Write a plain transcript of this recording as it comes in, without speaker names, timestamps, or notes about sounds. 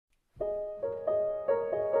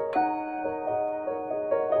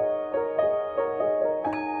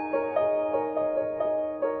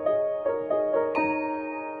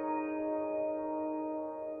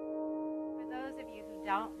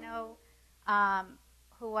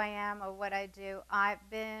who I am or what I do. I've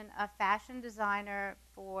been a fashion designer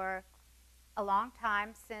for a long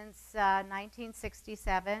time, since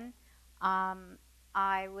 1967.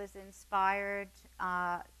 I was inspired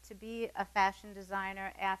to be a fashion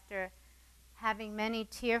designer after having many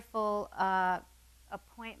tearful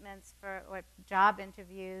appointments for or job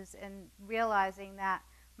interviews, and realizing that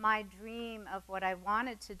my dream of what I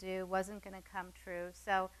wanted to do wasn't going to come true.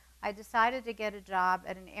 So I decided to get a job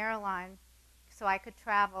at an airline so I could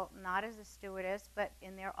travel, not as a stewardess, but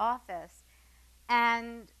in their office.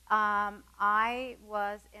 And I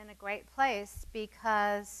was in a great place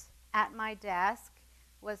because at my desk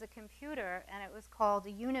was a computer, and it was called a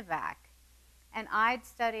UNIVAC. And I'd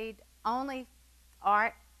studied only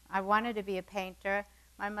art. I wanted to be a painter.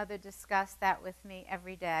 My mother discussed that with me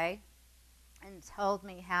every day and told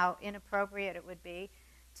me how inappropriate it would be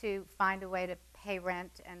to find a way to pay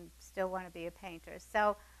rent and still want to be a painter.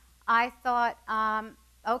 So I thought,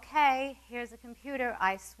 okay, here's a computer.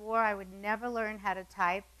 I swore I would never learn how to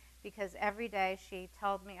type, because every day she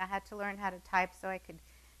told me I had to learn how to type so I could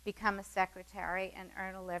become a secretary and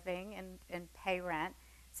earn a living and pay rent.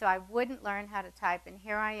 So I wouldn't learn how to type, and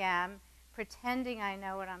here I am pretending I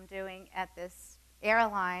know what I'm doing at this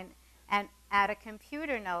airline, and at a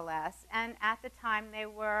computer no less. And at the time they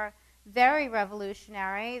were very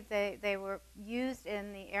revolutionary. They were used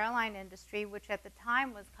in the airline industry, which at the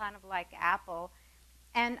time was kind of like Apple.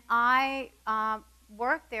 And I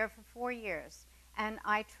worked there for 4 years. And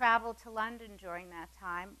I traveled to London during that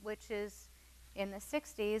time, which is, in the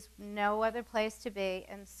 60s, no other place to be.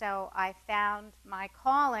 And so I found my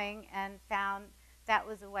calling and found that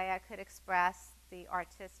was a way I could express the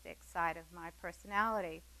artistic side of my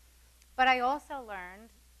personality. But I also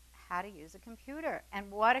learned how to use a computer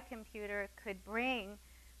and what a computer could bring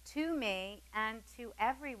to me and to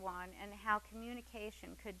everyone, and how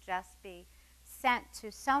communication could just be sent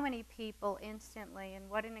to so many people instantly, and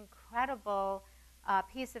what an incredible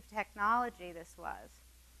piece of technology this was.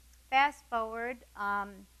 Fast forward,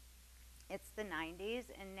 it's the 90s,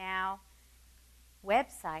 and now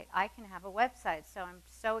website. I can have a website, so I'm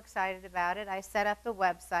so excited about it. I set up the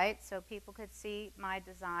website so people could see my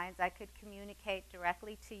designs. I could communicate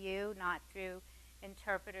directly to you, not through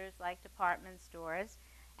interpreters like department stores.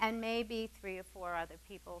 And maybe 3 or 4 other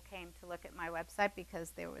people came to look at my website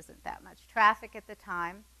because there wasn't that much traffic at the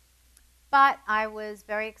time. But I was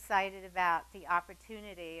very excited about the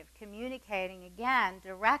opportunity of communicating again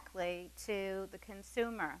directly to the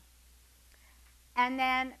consumer. And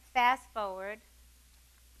then fast forward,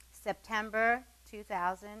 September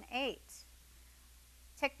 2008.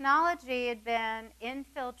 Technology had been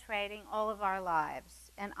infiltrating all of our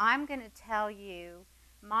lives, and I'm going to tell you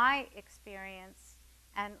my experience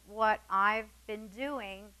and what I've been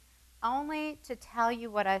doing, only to tell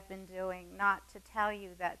you what I've been doing, not to tell you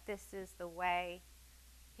that this is the way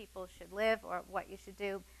people should live or what you should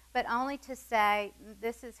do, but only to say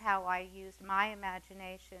this is how I used my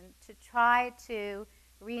imagination to try to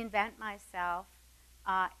reinvent myself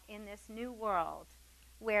in this new world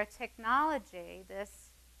where technology, this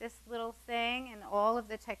little thing and all of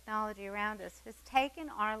the technology around us, has taken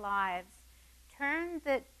our lives, turned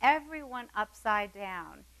everyone upside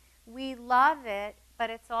down. We love it, but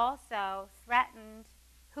it's also threatened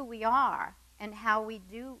who we are and how we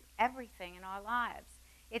do everything in our lives.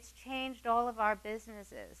 It's changed all of our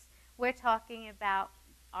businesses. We're talking about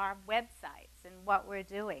our websites and what we're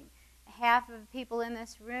doing. Half of the people in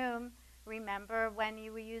this room remember when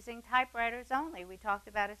you were using typewriters only. We talked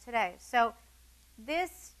about it today. So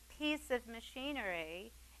this piece of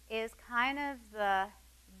machinery is kind of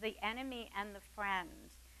the enemy and the friend.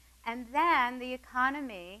 And then the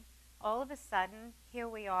economy, all of a sudden, here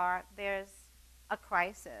we are, there's a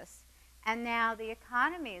crisis. And now the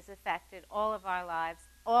economy has affected all of our lives,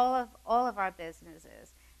 all of our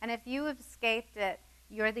businesses. And if you have escaped it,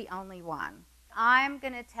 you're the only one. I'm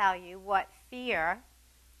going to tell you what fear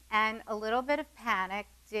and a little bit of panic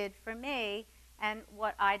did for me and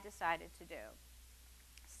what I decided to do.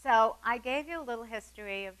 So I gave you a little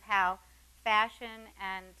history of how fashion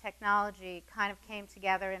and technology kind of came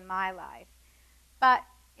together in my life. But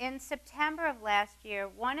in September of last year,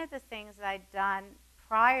 one of the things I'd done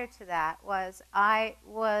prior to that was I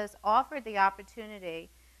was offered the opportunity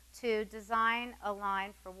to design a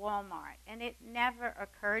line for Walmart. And it never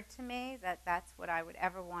occurred to me that that's what I would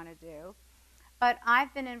ever want to do. But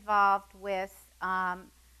I've been involved with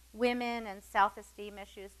women and self-esteem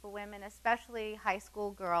issues for women, especially high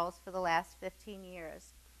school girls, for the last 15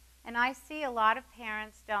 years. And I see a lot of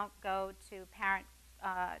parents don't go to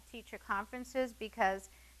parent-teacher conferences because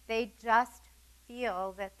they just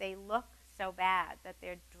feel that they look so bad, that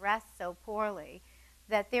they're dressed so poorly,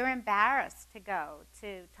 that they're embarrassed to go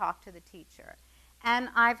to talk to the teacher. And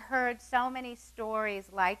I've heard so many stories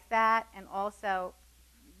like that, and also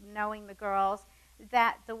knowing the girls,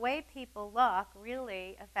 that the way people look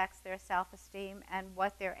really affects their self-esteem and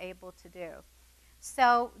what they're able to do.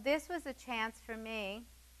 So this was a chance for me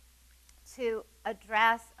to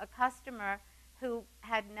address a customer who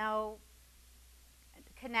had no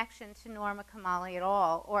connection to Norma Kamali at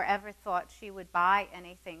all, or ever thought she would buy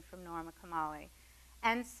anything from Norma Kamali.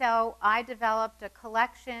 And so I developed a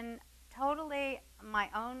collection, totally my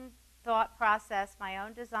own thought process, my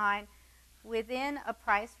own design, within a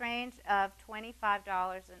price range of $25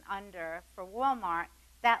 and under for Walmart,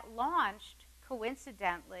 that launched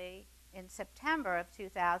coincidentally in September of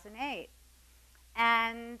 2008.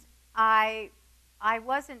 And I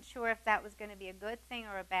wasn't sure if that was going to be a good thing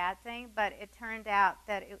or a bad thing, but it turned out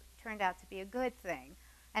to be a good thing.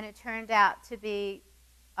 And it turned out to be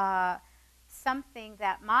something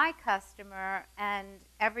that my customer and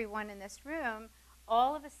everyone in this room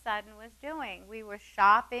all of a sudden was doing. We were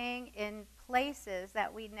shopping in places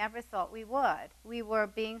that we never thought we would. We were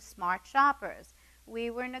being smart shoppers. We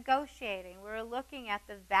were negotiating. We were looking at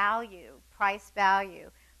the value, price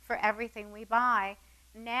value, for everything we buy.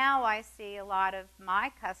 Now I see a lot of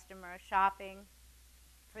my customers shopping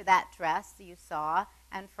for that dress you saw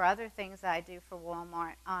and for other things I do for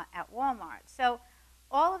Walmart at Walmart. So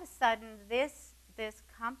all of a sudden this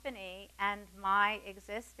company and my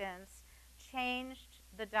existence changed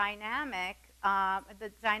the dynamic.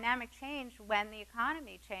 The dynamic changed when the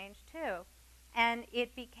economy changed too. And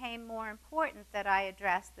it became more important that I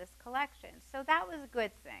address this collection. So that was a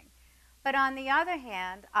good thing. But on the other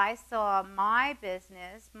hand, I saw my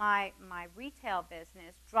business, my retail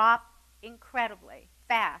business, drop incredibly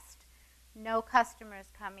fast. No customers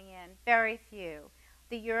coming in, very few.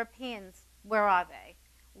 The Europeans, where are they?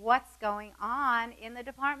 What's going on in the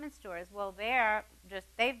department stores? Well,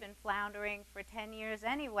 they've been floundering for 10 years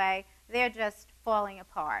anyway. They're just falling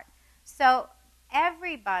apart. So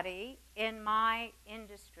everybody in my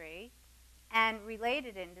industry and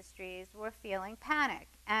related industries were feeling panic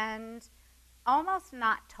and almost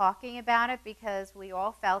not talking about it, because we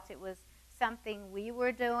all felt it was something we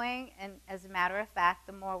were doing. And as a matter of fact,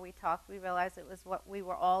 the more we talked, we realized it was what we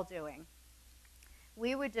were all doing.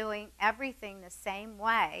 We were doing everything the same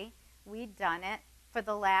way. We'd done it for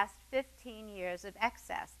the last 15 years of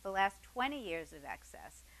excess, the last 20 years of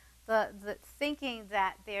excess. The thinking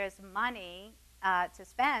that there's money to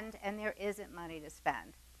spend and there isn't money to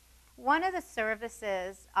spend. One of the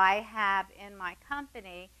services I have in my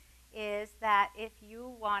company is that if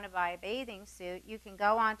you want to buy a bathing suit, you can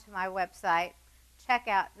go onto my website, check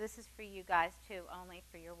out, this is for you guys too, only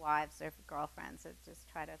for your wives or girlfriends, so just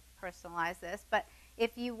try to personalize this. But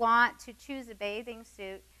if you want to choose a bathing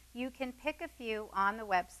suit, you can pick a few on the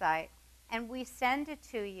website, and we send it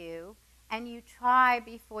to you, and you try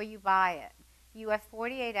before you buy it. You have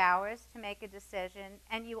 48 hours to make a decision,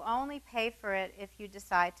 and you only pay for it if you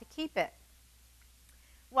decide to keep it.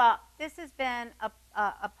 Well, this has been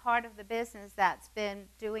a part of the business that's been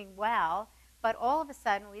doing well, but all of a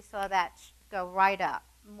sudden we saw that go right up.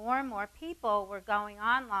 More and more people were going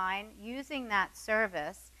online, using that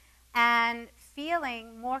service, and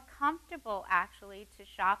feeling more comfortable actually to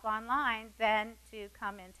shop online than to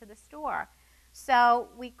come into the store. So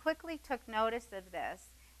we quickly took notice of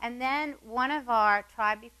this. And then one of our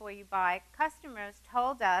try before you buy customers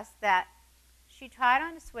told us that she tried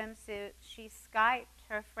on a swimsuit, she Skyped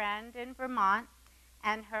her friend in Vermont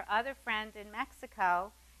and her other friend in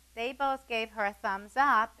Mexico. They both gave her a thumbs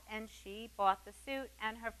up, and she bought the suit,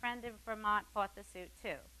 and her friend in Vermont bought the suit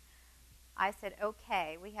too. I said,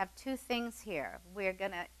 okay, we have two things here. We're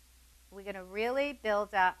gonna really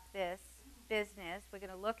build up this business. We're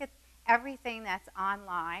gonna look at everything that's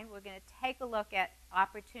online. We're gonna take a look at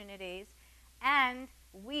opportunities, and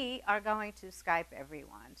we are going to Skype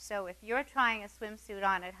everyone. So if you're trying a swimsuit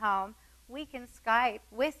on at home, we can Skype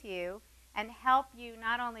with you and help you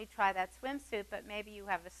not only try that swimsuit, but maybe you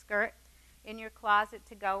have a skirt in your closet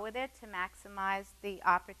to go with it to maximize the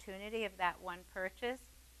opportunity of that one purchase.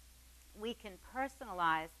 We can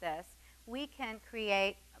personalize this. We can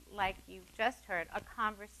create, like you just heard, a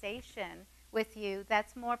conversation with you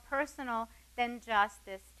that's more personal than just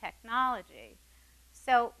this technology.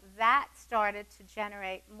 So that started to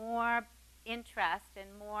generate more interest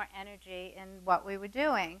and more energy in what we were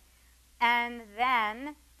doing. And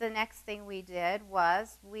then the next thing we did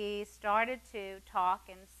was we started to talk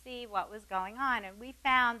and see what was going on. And we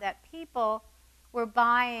found that people were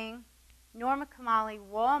buying Norma Kamali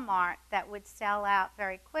Walmart that would sell out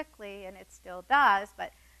very quickly, and it still does,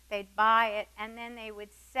 but they'd buy it, and then they would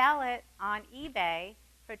sell it on eBay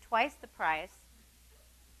for twice the price.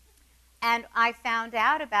 And I found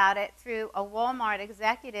out about it through a Walmart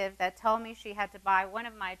executive that told me she had to buy one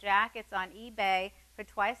of my jackets on eBay for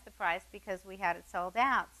twice the price because we had it sold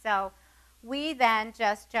out. So we then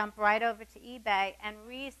just jumped right over to eBay and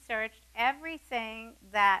researched everything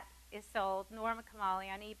that is sold Norma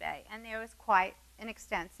Kamali on eBay. And there was quite an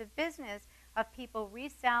extensive business of people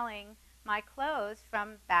reselling my clothes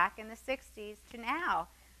from back in the 60s to now.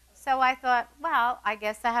 So I thought, well, I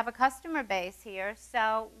guess I have a customer base here.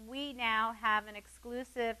 So we now have an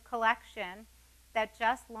exclusive collection that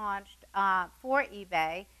just launched for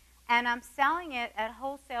eBay. And I'm selling it at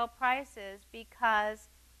wholesale prices because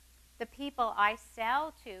the people I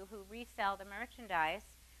sell to who resell the merchandise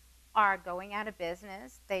are going out of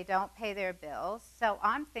business. They don't pay their bills. So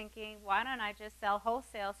I'm thinking, why don't I just sell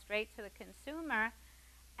wholesale straight to the consumer?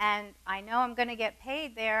 And I know I'm going to get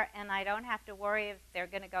paid there, and I don't have to worry if they're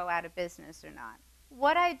going to go out of business or not.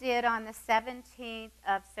 What I did on the 17th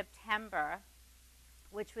of September,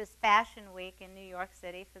 which was Fashion Week in New York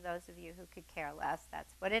City, for those of you who could care less,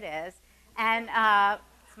 that's what it is. And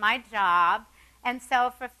it's my job. And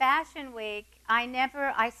so for Fashion Week,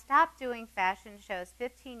 I stopped doing fashion shows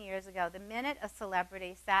 15 years ago. The minute a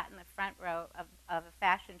celebrity sat in the front row of a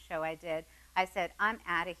fashion show I did, I said, I'm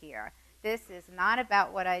out of here. This is not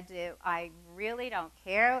about what I do. I really don't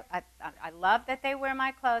care. I love that they wear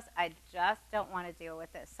my clothes. I just don't want to deal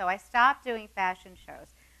with this. So I stopped doing fashion shows.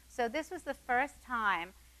 So this was the first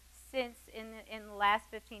time since in the last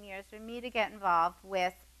 15 years for me to get involved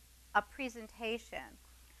with a presentation.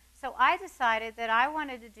 So I decided that I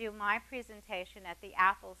wanted to do my presentation at the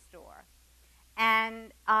Apple Store.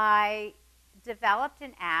 And I developed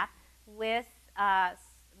an app with a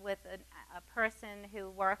person who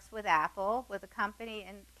works with Apple, with a company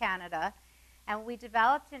in Canada. And we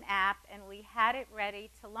developed an app, and we had it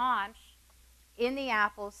ready to launch in the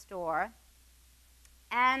Apple Store.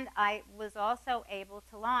 And I was also able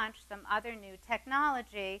to launch some other new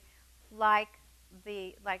technology, like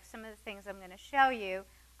some of the things I'm going to show you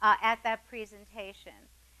at that presentation.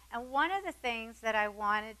 And one of the things that I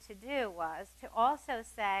wanted to do was to also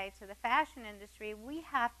say to the fashion industry, we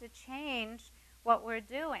have to change what we're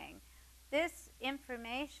doing. This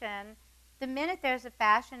information, the minute there's a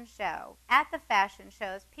fashion show, at the fashion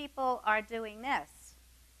shows, people are doing this.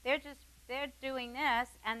 They're doing this,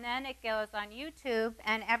 and then it goes on YouTube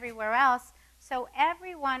and everywhere else. So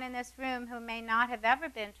everyone in this room who may not have ever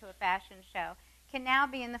been to a fashion show can now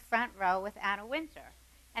be in the front row with Anna Wintour.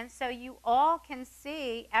 And so you all can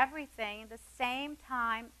see everything the same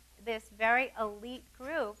time this very elite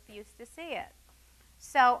group used to see it.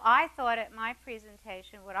 So I thought at my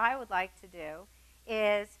presentation what I would like to do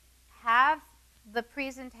is have the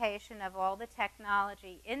presentation of all the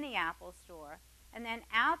technology in the Apple Store, and then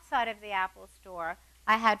outside of the Apple Store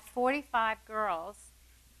I had 45 girls,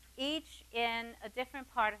 each in a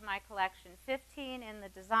different part of my collection, 15 in the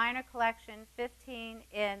designer collection, 15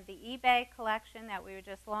 in the eBay collection that we were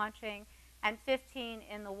just launching, and 15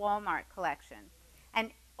 in the Walmart collection.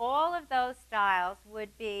 And all of those styles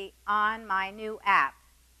would be on my new app.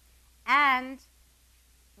 And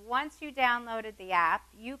once you downloaded the app,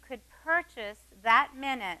 you could purchase that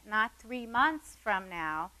minute, not 3 months from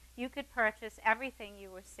now, you could purchase everything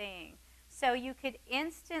you were seeing. So you could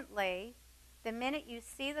instantly, the minute you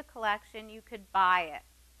see the collection, you could buy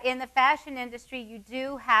it. In the fashion industry, you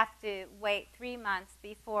do have to wait 3 months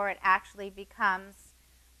before it actually becomes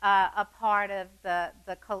a part of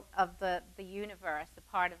the universe, a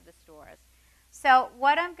part of the stores. So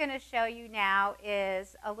what I'm going to show you now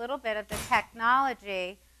is a little bit of the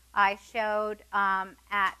technology I showed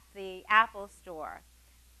at the Apple Store.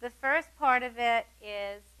 The first part of it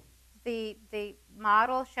is the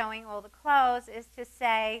model showing all the clothes is to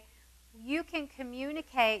say you can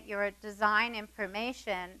communicate your design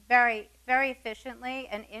information very, very efficiently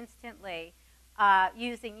and instantly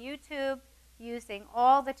using YouTube, using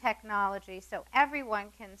all the technology so everyone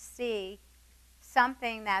can see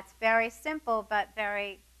something that's very simple but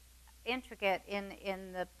very intricate in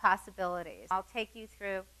the possibilities. I'll take you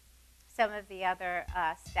through some of the other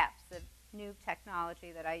steps of new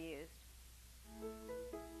technology that I used.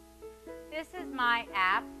 This is my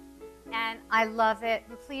app, and I love it.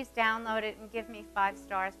 And please download it and give me 5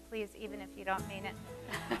 stars, please, even if you don't mean it.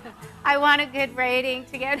 I want a good rating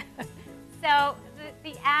to get. So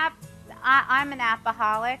the app, I'm an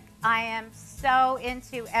appaholic. I am so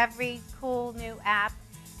into every cool new app,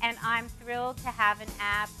 and I'm thrilled to have an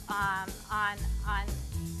app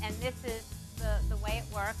and this is the way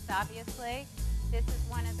it works, obviously. This is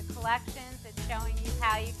one of the collections. It's showing you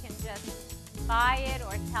how you can just buy it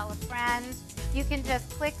or tell a friend, you can just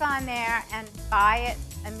click on there and buy it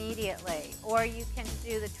immediately. Or you can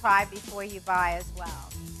do the try before you buy as well.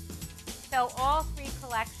 So all 3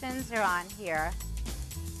 collections are on here.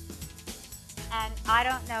 And I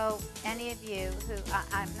don't know any of you who,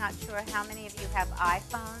 I'm not sure how many of you have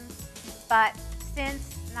iPhones, but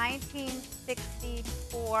since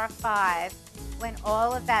 1964-5, when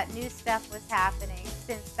all of that new stuff was happening,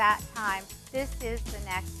 since that time, this is the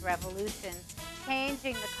next revolution,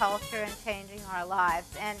 changing the culture and changing our lives.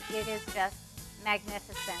 And it is just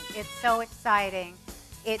magnificent. It's so exciting.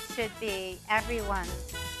 It should be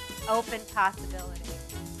everyone's open possibility.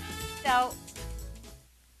 So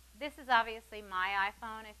this is obviously my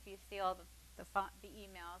iPhone, if you see all the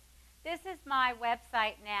emails. This is my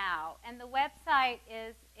website now, and the website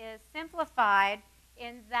is simplified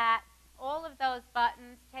in that all of those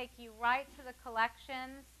buttons take you right to the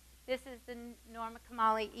collections. This is the Norma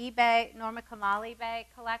Kamali Bay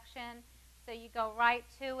collection, so you go right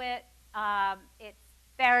to it. It's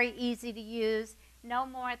very easy to use. No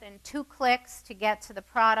more than 2 clicks to get to the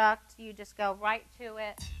product. You just go right to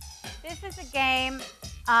it. This is a game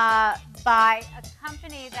by a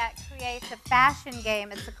company that creates a fashion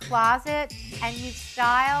game. It's a closet, and you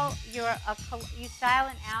style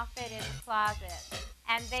an outfit in a closet.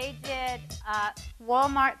 And they did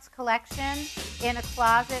Walmart's collection in a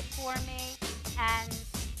closet for me, and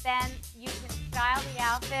then you can style the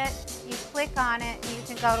outfit. You click on it, and you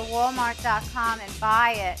can go to Walmart.com and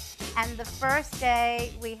buy it. And the first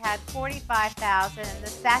day we had 45,000, and the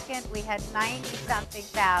second we had 90-something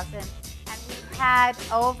thousand. We had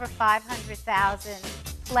over 500,000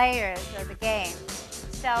 players of the game.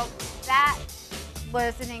 So that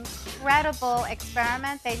was an incredible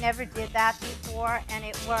experiment. They never did that before, and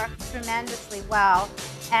it worked tremendously well.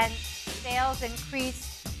 And sales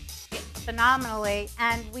increased phenomenally,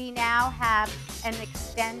 and we now have an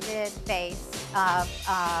extended base of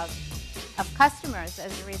customers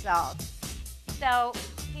as a result. So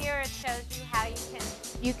here it shows you how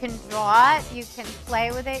you can draw it, you can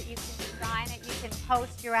play with it, you can design it, you can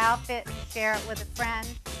post your outfit and share it with a friend.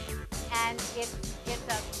 And it's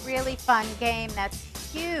a really fun game that's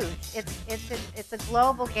huge. It's a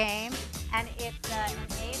global game, and it's an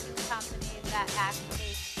Asian company that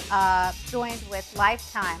actually joined with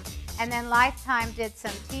Lifetime. And then Lifetime did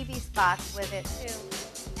some TV spots with it too,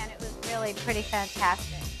 and it was really pretty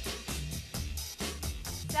fantastic.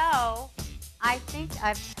 So I think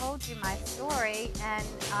I've told you my story and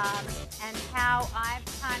how I've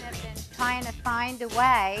kind of been trying to find a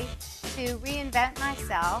way to reinvent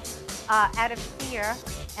myself out of fear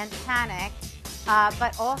and panic,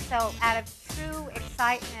 but also out of true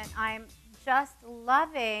excitement. I'm just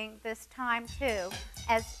loving this time too.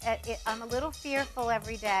 I'm a little fearful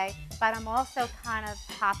every day, but I'm also kind of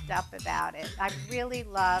hopped up about it. I really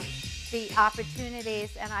love the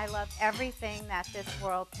opportunities, and I love everything that this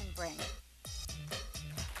world can bring.